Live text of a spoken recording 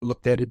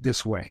looked at it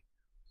this way.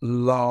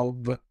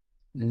 Love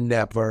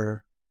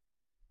never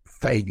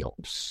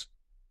fails.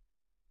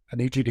 I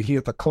need you to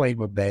hear the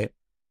claim of that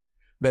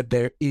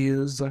there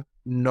is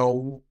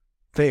no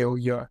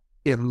failure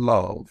in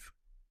love.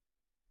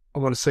 I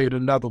want to say it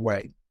another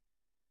way.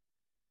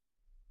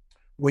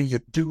 When you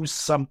do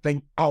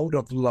something out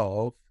of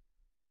love,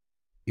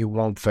 it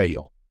won't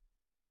fail.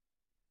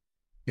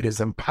 It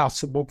is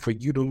impossible for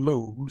you to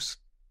lose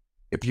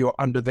if you're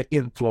under the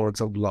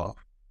influence of love.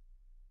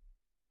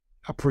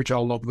 I preach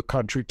all over the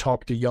country,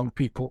 talk to young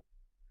people,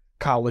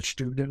 college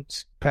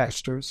students,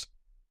 pastors,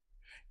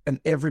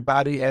 and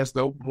everybody has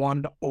the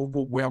one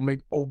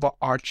overwhelming,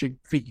 overarching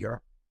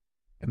fear,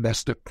 and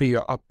that's the fear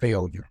of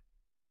failure.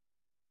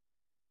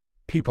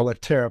 People are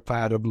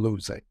terrified of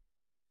losing.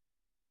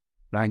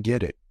 And I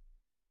get it.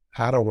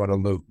 I don't want to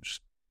lose.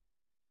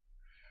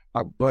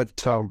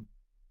 But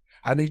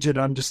I need you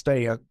to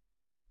understand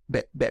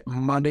that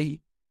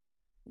money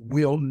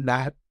will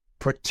not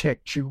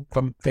protect you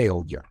from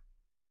failure.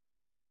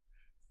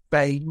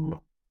 Fame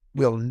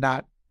will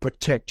not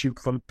protect you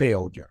from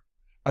failure.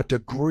 A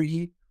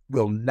degree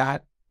will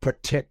not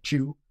protect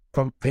you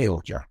from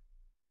failure.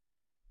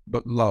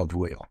 But love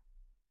will.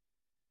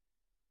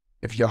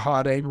 If your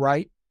heart ain't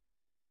right,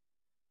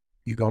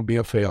 you're going to be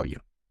a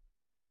failure.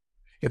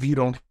 If you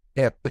don't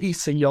have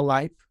peace in your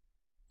life,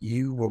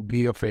 you will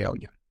be a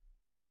failure.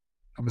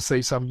 I'm going to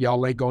say something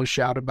y'all ain't going to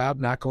shout about,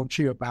 not going to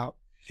cheer about.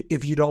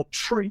 If you don't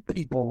treat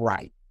people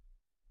right,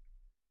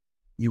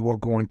 you are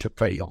going to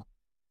fail.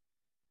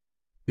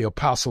 The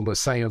apostle is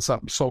saying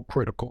something so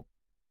critical,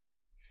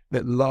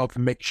 that love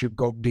makes you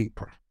go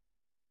deeper.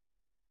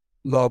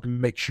 Love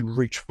makes you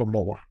reach for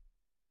more.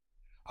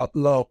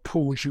 Love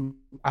pulls you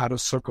out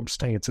of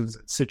circumstances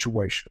and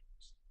situations.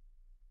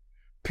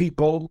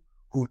 People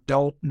who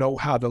don't know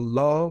how to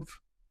love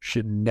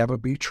should never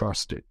be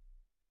trusted.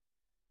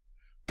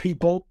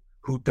 People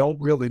who don't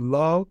really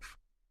love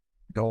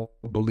don't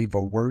believe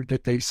a word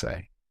that they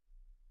say.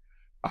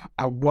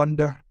 I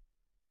wonder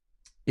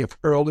if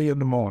early in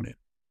the morning,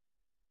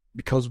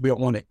 because we're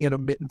on an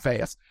intermittent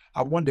fast,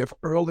 I wonder if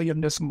early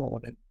in this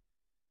morning,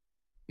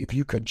 if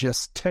you could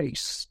just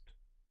taste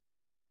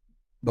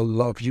the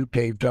love you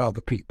gave to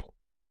other people.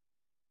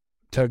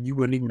 Tell you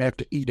wouldn't even have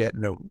to eat at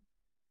noon.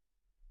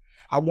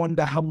 I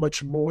wonder how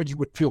much more you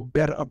would feel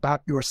better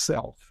about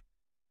yourself,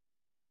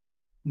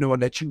 knowing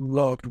that you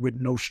loved with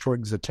no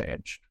strings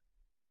attached,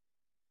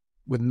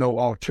 with no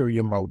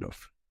ulterior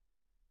motive.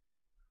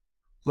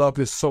 Love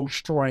is so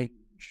strange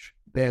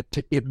that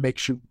it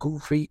makes you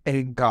goofy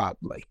and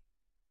godly.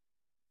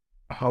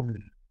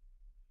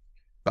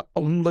 The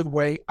only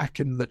way I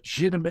can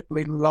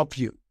legitimately love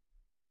you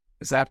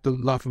is I have to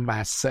love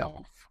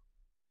myself.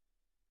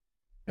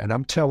 And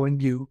I'm telling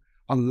you,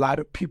 a lot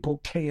of people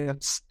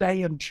can't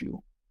stand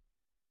you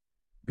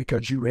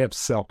because you have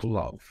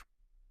self-love.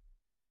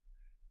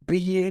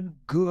 Being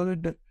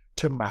good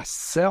to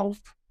myself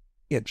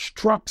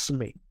instructs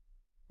me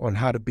on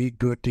how to be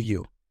good to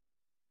you.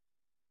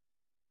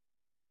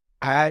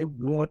 I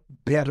want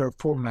better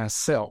for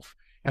myself.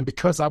 And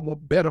because I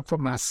want better for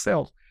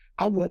myself,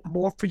 I want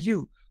more for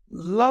you.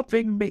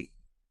 Loving me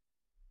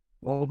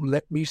won't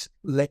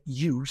let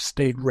you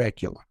stay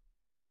regular.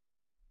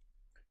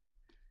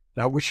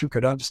 And I wish you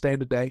could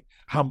understand today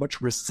how much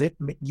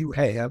resentment you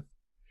have,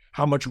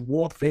 how much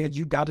warfare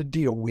you got to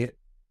deal with,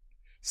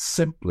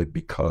 simply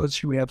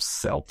because you have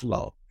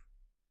self-love.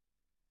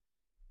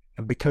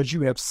 And because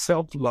you have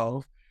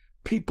self-love,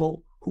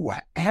 people who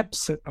are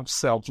absent of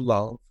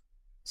self-love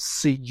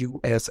see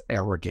you as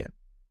arrogant.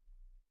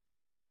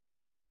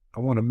 I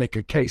want to make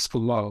a case for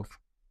love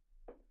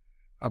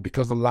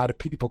because a lot of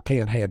people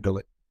can't handle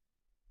it.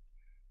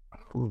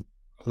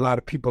 A lot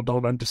of people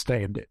don't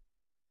understand it.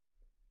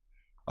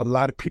 A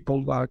lot of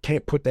people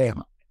can't put their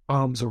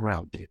arms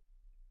around it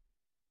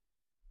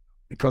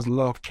because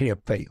love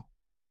can't fail.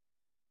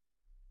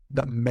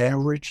 The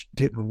marriage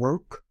didn't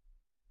work.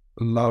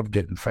 Love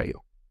didn't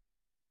fail.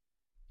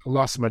 I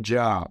lost my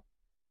job,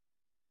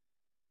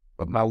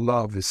 but my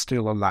love is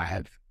still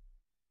alive.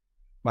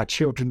 My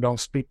children don't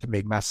speak to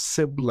me. My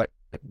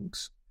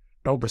siblings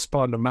don't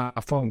respond to my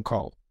phone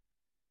call.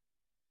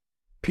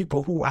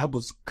 People who I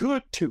was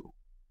good to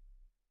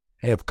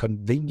have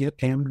convenient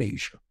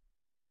amnesia.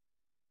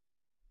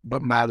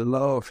 But my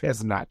love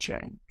has not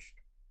changed.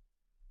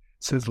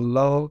 It says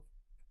love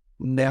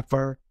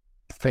never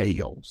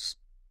fails.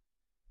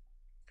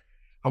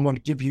 I want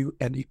to give you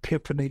an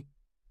epiphany,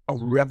 a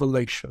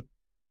revelation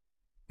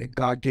that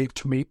God gave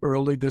to me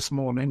early this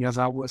morning as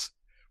I was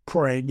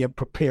praying and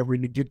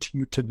preparing to get to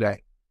you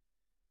today.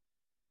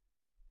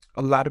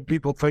 A lot of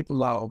people think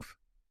love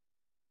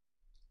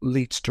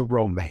leads to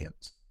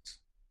romance.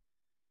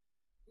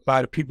 A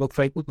lot of people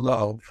think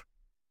love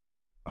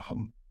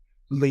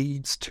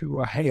leads to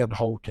a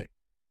hand-holding.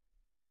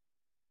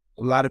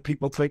 A lot of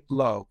people think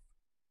love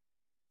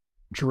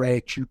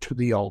drags you to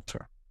the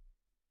altar.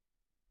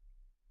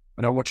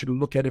 And I want you to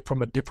look at it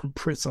from a different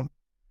prism,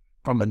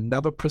 from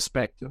another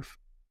perspective.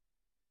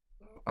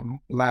 I'm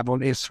live on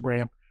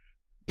Instagram,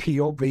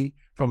 POV,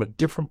 from a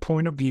different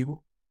point of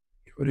view.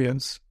 It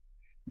is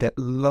that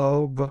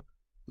love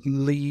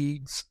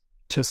leads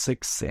to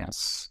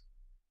success.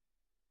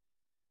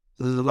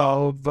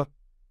 Love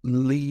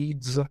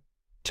leads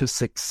to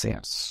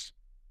success.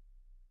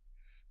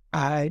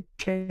 I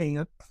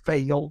can't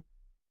fail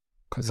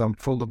because I'm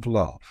full of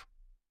love.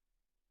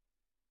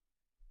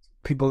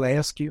 People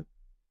ask you,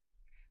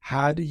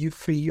 how do you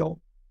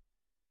feel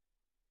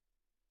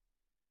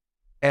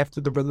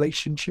after the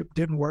relationship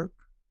didn't work?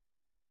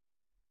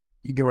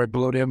 You get ready to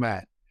blow their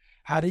mind.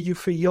 How do you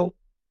feel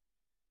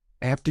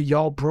after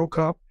y'all broke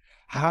up?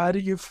 How do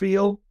you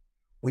feel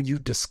when you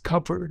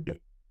discovered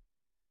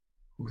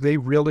who they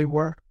really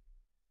were?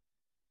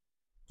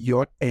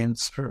 Your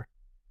answer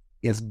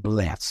is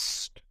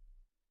blessed.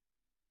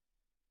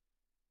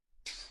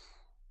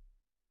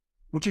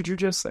 What did you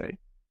just say?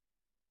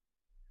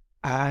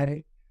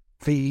 I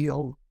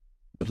feel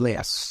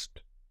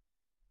blessed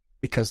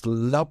because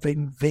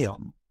loving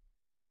them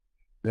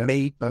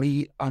made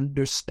me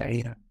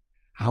understand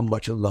how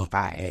much love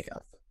I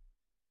have.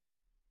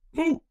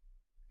 Ooh,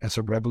 that's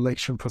a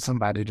revelation for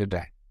somebody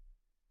today.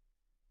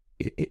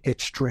 It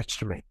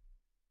stretched me.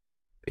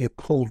 It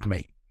pulled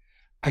me.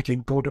 I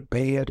can go to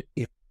bed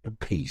in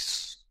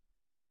peace,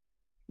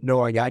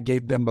 knowing I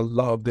gave them a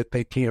love that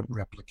they can't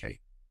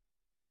replicate,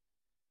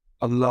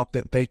 a love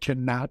that they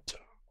cannot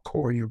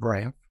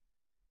choreograph,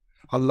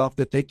 a love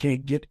that they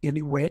can't get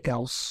anywhere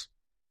else.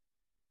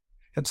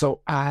 And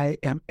so I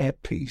am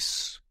at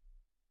peace.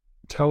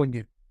 I'm telling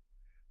you,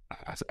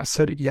 I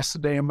said it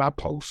yesterday in my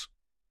post.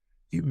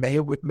 You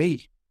mad with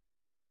me,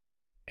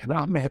 and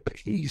I'm at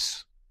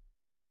peace.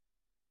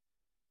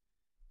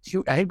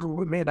 You angry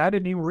with me, and I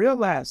didn't even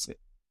realize it.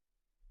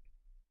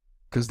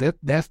 Because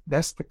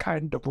that's the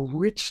kind of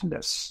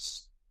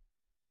richness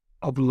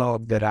of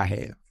love that I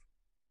have.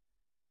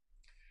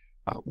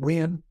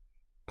 When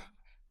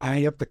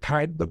I have the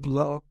kind of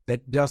love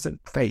that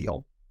doesn't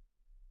fail,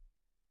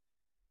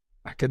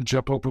 I can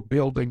jump over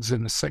buildings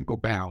in a single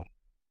bound.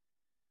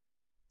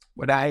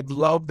 When I have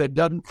love that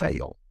doesn't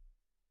fail,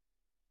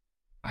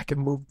 I can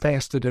move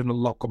faster than a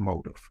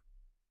locomotive.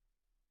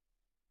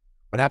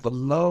 When I have a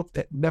love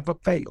that never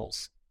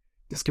fails,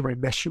 this can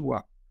mess you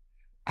up.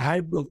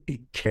 I will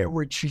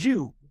encourage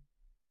you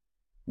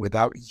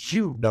without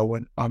you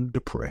knowing I'm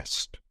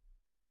depressed.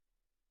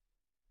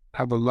 I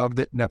have a love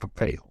that never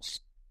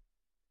fails.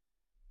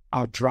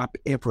 I'll drop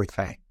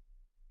everything,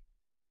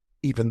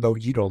 even though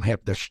you don't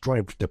have the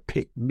strength to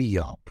pick me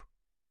up.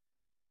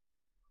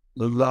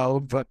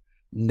 Love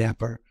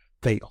never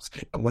fails.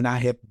 And when I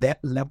have that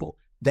level,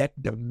 that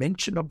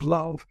dimension of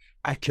love,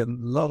 I can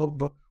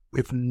love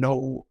with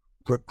no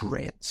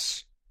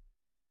regrets.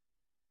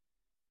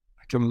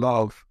 I can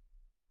love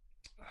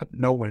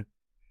knowing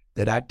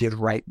that I did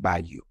right by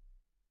you.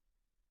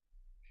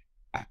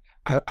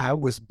 I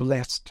was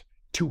blessed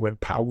to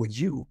empower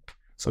you.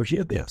 So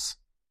hear this.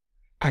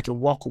 I can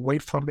walk away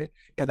from it,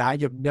 and I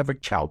have never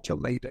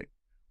calculated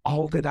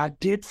all that I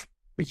did for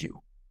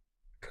you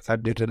because I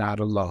did it out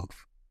of love.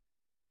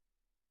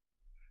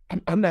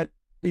 I'm not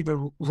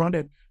even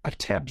running a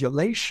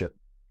tabulation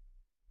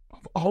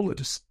of all of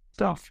the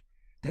stuff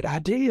that I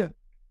did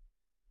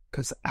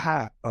because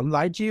I,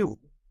 unlike you,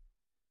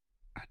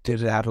 I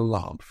did it out of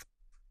love.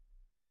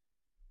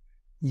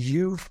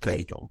 You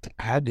failed.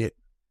 I did.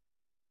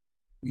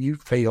 You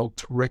failed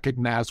to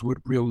recognize what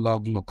real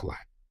love looked like.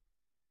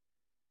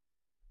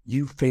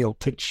 You failed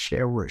to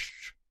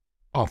cherish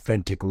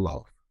authentic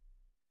love.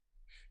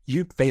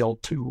 You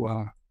failed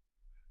to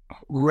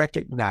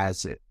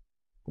recognize it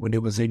when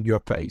it was in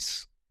your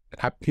face. And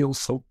I feel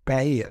so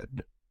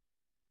bad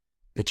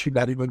that you're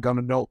not even going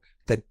to know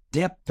the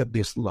depth of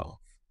this love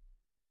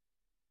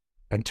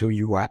until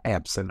you are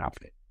absent of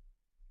it.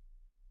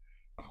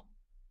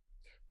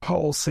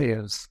 Paul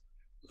says,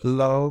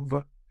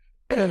 love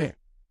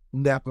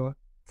never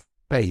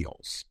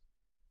fails.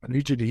 I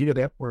need you to hear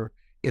that word.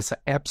 It's an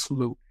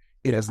absolute.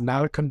 It is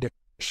not a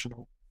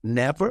conditional.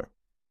 Never.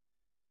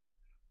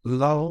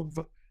 Love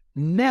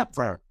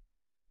never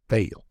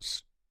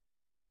fails.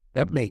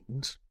 That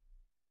means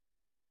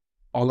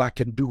all I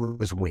can do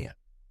is win.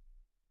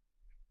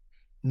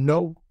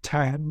 No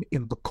time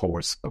in the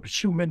course of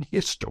human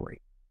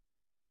history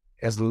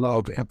has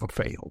love ever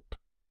failed.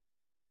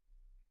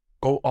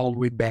 Go all the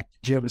way back to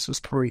Genesis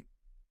 3,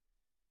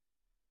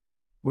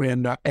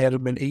 when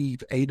Adam and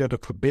Eve ate of the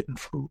forbidden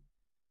fruit.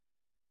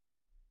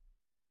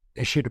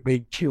 They should have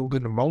been killed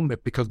in the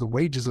moment because the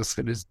wages of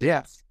sin is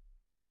death.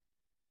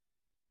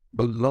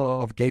 But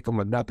love gave them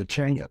another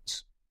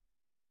chance.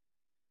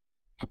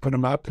 I put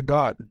them out the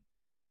garden,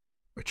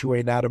 but you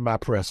ain't out of my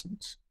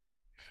presence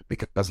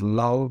because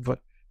love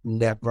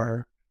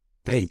never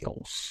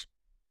fails.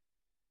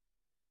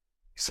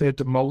 He said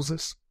to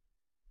Moses,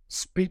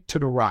 speak to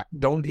the rock,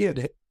 don't hit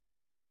it.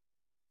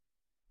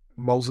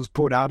 Moses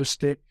pulled out a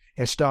stick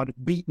and started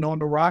beating on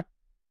the rock.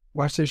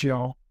 Watch this,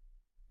 y'all.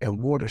 And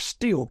water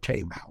still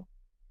came out.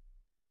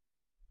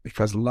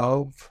 Because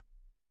love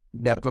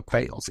never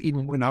fails,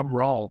 even when I'm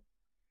wrong,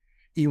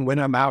 even when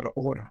I'm out of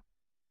order,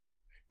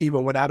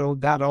 even when I don't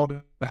dot all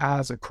the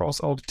I's and cross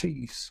all the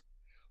T's.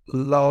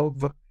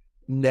 Love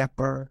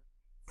never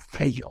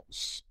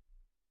fails.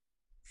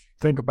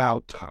 Think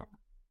about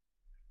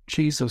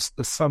Jesus,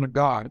 the Son of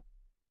God,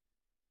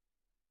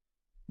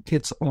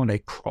 gets on a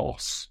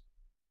cross.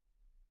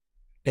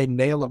 They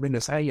nail him in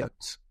his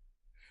hands,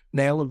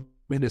 nail him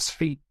in his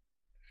feet.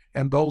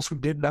 And those who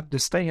didn't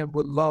understand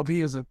what love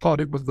is and thought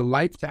it was the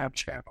Lifetime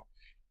channel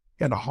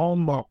and a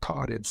Hallmark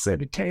card and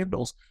scented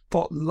candles,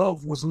 thought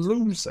love was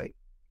losing.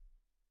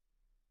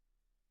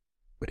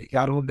 But he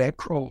got on that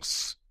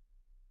cross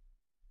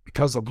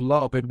because of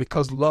love, and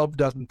because love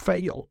doesn't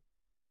fail.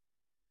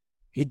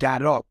 He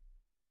died up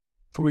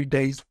 3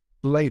 days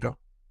later.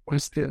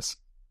 What's this?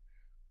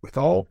 With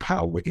all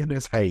power in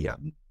his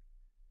hand,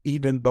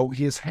 even though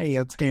his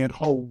hands had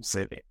holes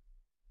in it.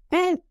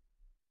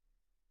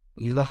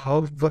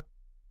 Love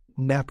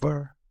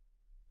never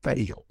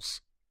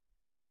fails.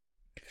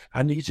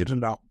 I need you to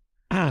know,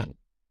 I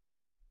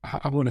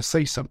want to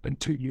say something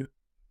to you,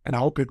 and I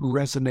hope it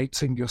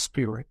resonates in your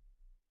spirit.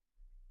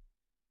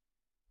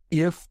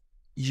 If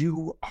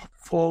you are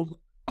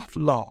full of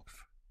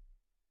love,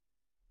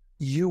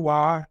 you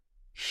are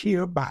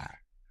hereby,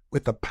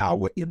 with the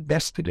power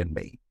invested in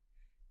me,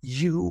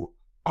 you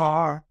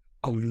are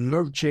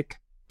allergic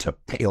to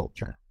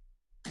failure.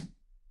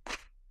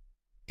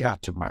 God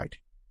Almighty.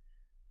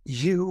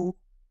 You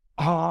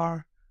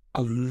are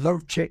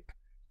allergic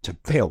to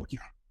failure.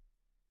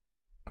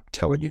 I'm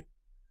telling you,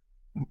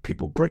 when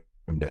people bring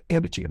the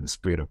energy and the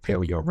spirit of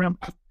failure around,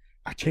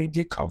 I can't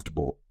get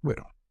comfortable with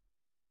them.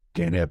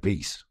 Can't have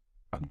peace.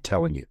 I'm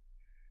telling you.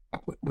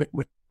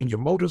 When your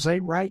motives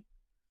ain't right,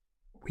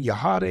 when your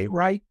heart ain't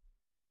right,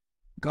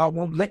 God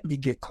won't let me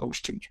get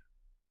close to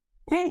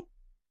you.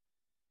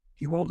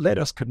 He won't let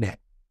us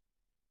connect.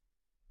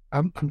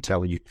 I'm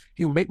telling you,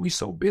 he'll make me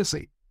so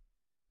busy,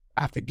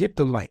 I forget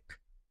the link.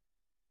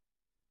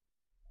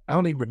 I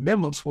don't even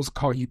remember I'm supposed to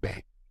call you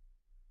back.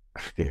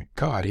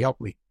 God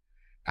help me.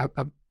 I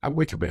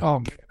wake up and, oh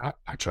man,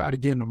 I try it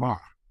again tomorrow.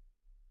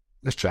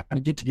 Let's try to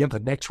get together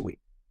next week.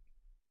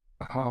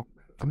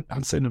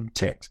 I'm sending them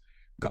texts.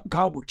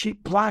 God will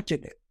keep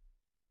blocking it.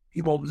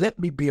 He won't let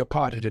me be a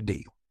part of the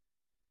deal.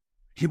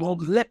 He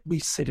won't let me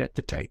sit at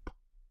the table.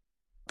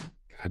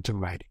 God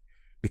Almighty.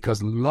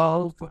 Because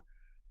love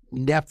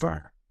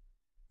never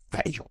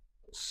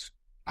fails.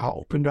 I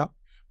opened up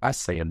by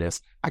saying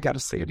this. I got to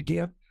say it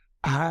again.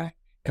 I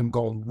am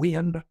going to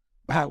win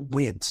by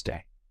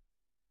Wednesday.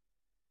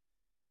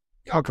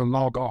 Y'all can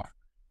log off.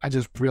 I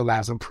just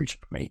realized I'm preaching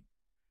to me.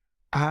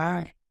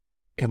 I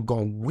am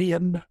going to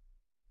win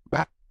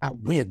by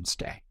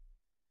Wednesday.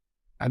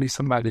 I need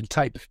somebody to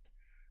type it.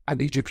 I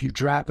need you, if you're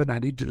driving, I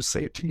need you to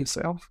say it to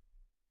yourself.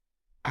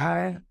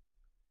 I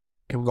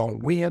am going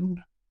to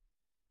win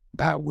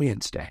by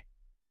Wednesday.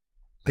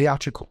 Lay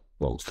out your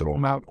clothes, throw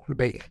them out on the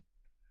bed.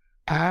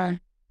 I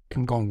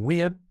am going to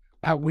win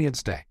by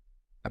Wednesday.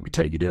 Let me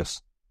tell you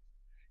this.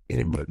 An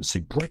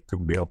emergency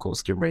breakthrough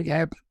miracles can ready to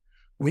happen.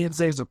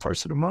 Wednesday is the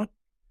first of the month,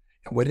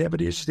 and whatever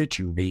it is that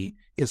you need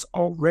is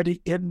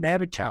already in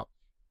that account.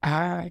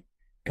 I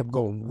am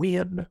going to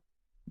win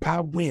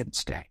by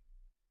Wednesday.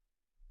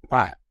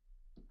 Why?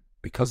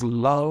 Because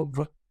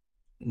love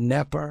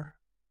never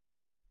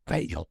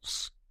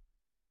fails.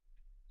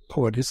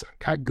 Lord, this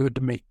got good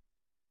to me.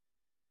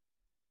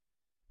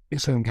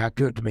 This done got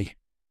good to me.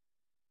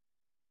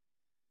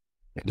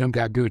 It done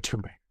got good to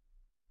me.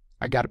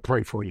 I got to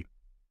pray for you.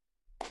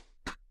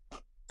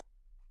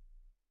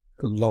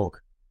 Lord,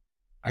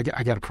 I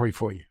got to pray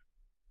for you.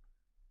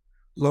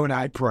 Lord,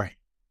 I pray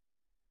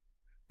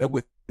that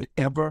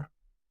whatever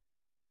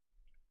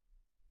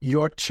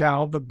your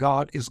child of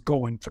God is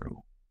going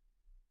through,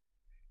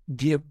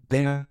 give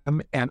them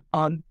an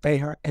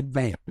unfair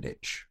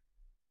advantage.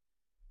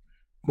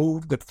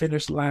 Move the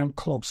finish line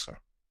closer.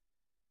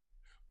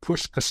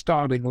 Push the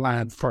starting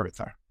line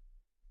further.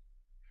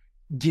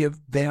 Give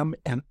them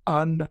an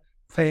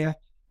unfair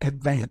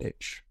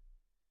advantage.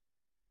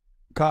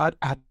 God,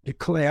 I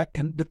declare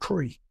and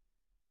decree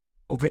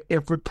over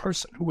every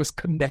person who is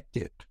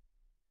connected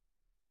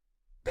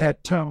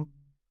that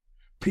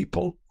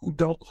people who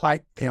don't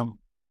like them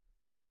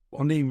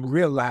won't even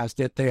realize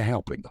that they're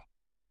helping them.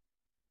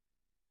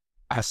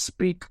 I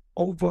speak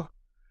over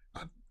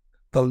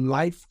the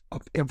life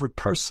of every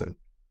person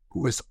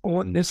who is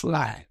on this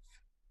live,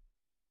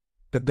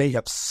 that they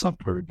have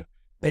suffered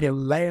their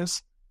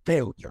last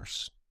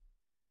failures.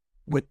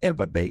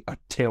 Whatever they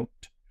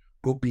attempt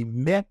will be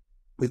met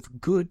with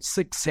good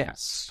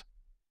success.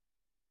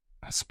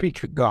 I speak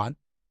to God.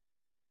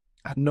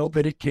 I know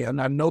that it can.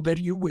 I know that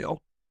you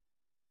will.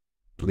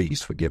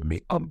 Please forgive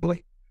me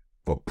humbly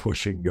for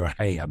pushing your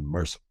hand,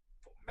 merciful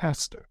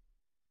Master.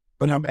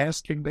 But I'm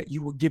asking that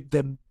you will give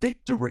them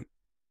victory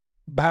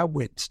by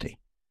Wednesday.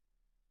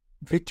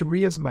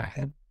 Victory is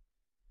mine.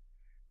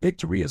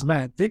 Victory is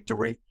mine.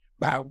 Victory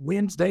by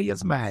Wednesday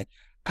is mine.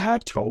 I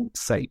told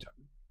Satan,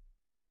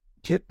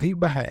 get thee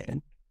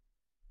behind,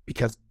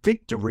 because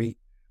victory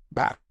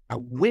by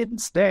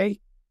Wednesday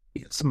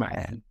is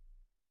mine.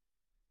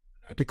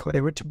 I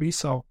declare it to be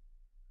so.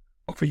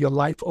 Over your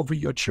life, over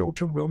your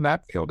children will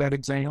not fail that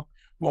exam,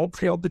 won't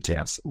fail the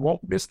test,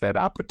 won't miss that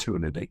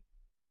opportunity,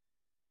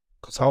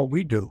 because all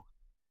we do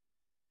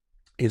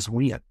is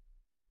win.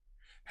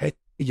 Hey,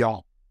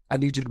 y'all, I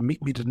need you to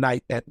meet me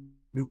tonight at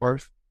New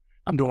Earth.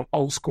 I'm doing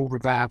old school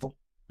revival.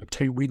 I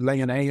tell you, we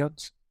laying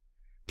hands,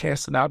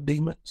 casting out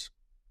demons.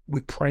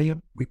 We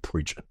praying, we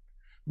preaching,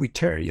 we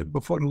tarrying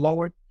before the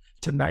Lord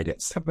tonight at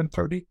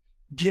 7:30.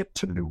 Get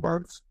to New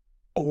Earth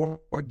or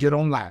get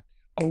online.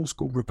 Old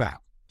school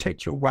revival.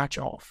 Take your watch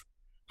off.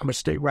 I'm going to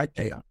stay right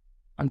there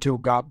until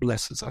God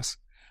blesses us.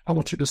 I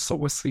want you to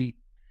sow a seed.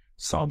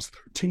 Psalms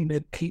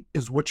 13:8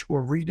 is what you will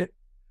read it.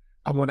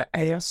 I want to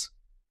ask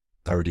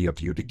 30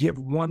 of you to give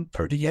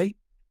 138.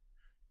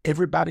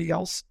 Everybody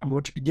else, I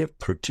want you to give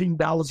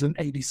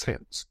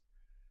 $13.80.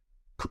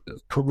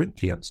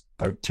 Corinthians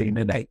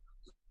 13:8.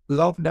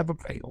 Love never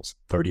fails.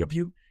 30 of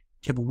you,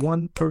 give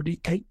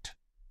 138.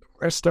 The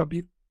rest of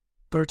you,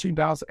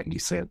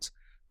 $13.80.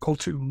 Go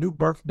to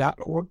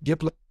newbirth.org, give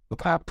the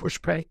Power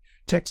Push Pay,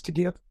 text to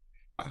give,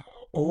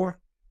 or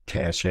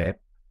Cash App.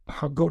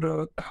 Go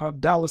to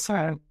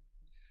 $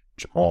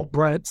 Jamal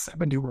Bryant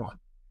 71.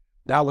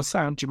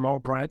 $ Jamal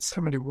Bryant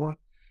 71.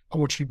 I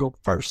want you to go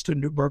first to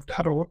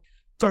newbirth.org.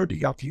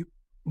 30 of you,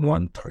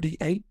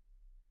 138.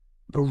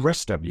 The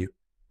rest of you,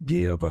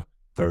 give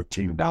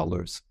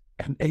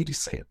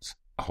 $13.80.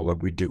 All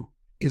that we do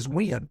is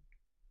win,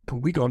 but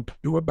we're going to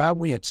do it by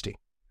Wednesday.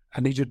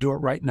 I need you to do it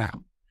right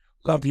now.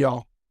 Love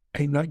y'all.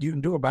 Ain't nothing you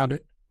can do about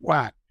it.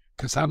 Why?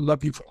 Because I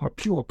love you from a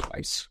pure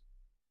place.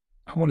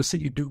 I want to see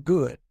you do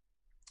good,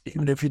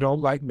 even if you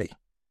don't like me.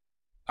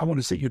 I want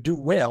to see you do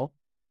well,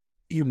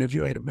 even if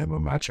you ain't a member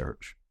of my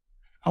church.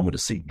 I want to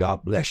see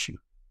God bless you,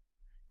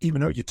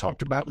 even though you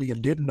talked about me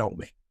and didn't know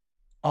me.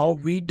 All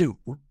we do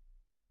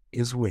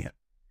is win.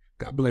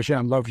 God bless you.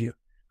 I love you.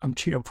 I'm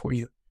cheering for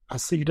you. I'll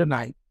see you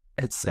tonight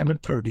at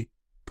 7:30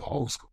 for Old School.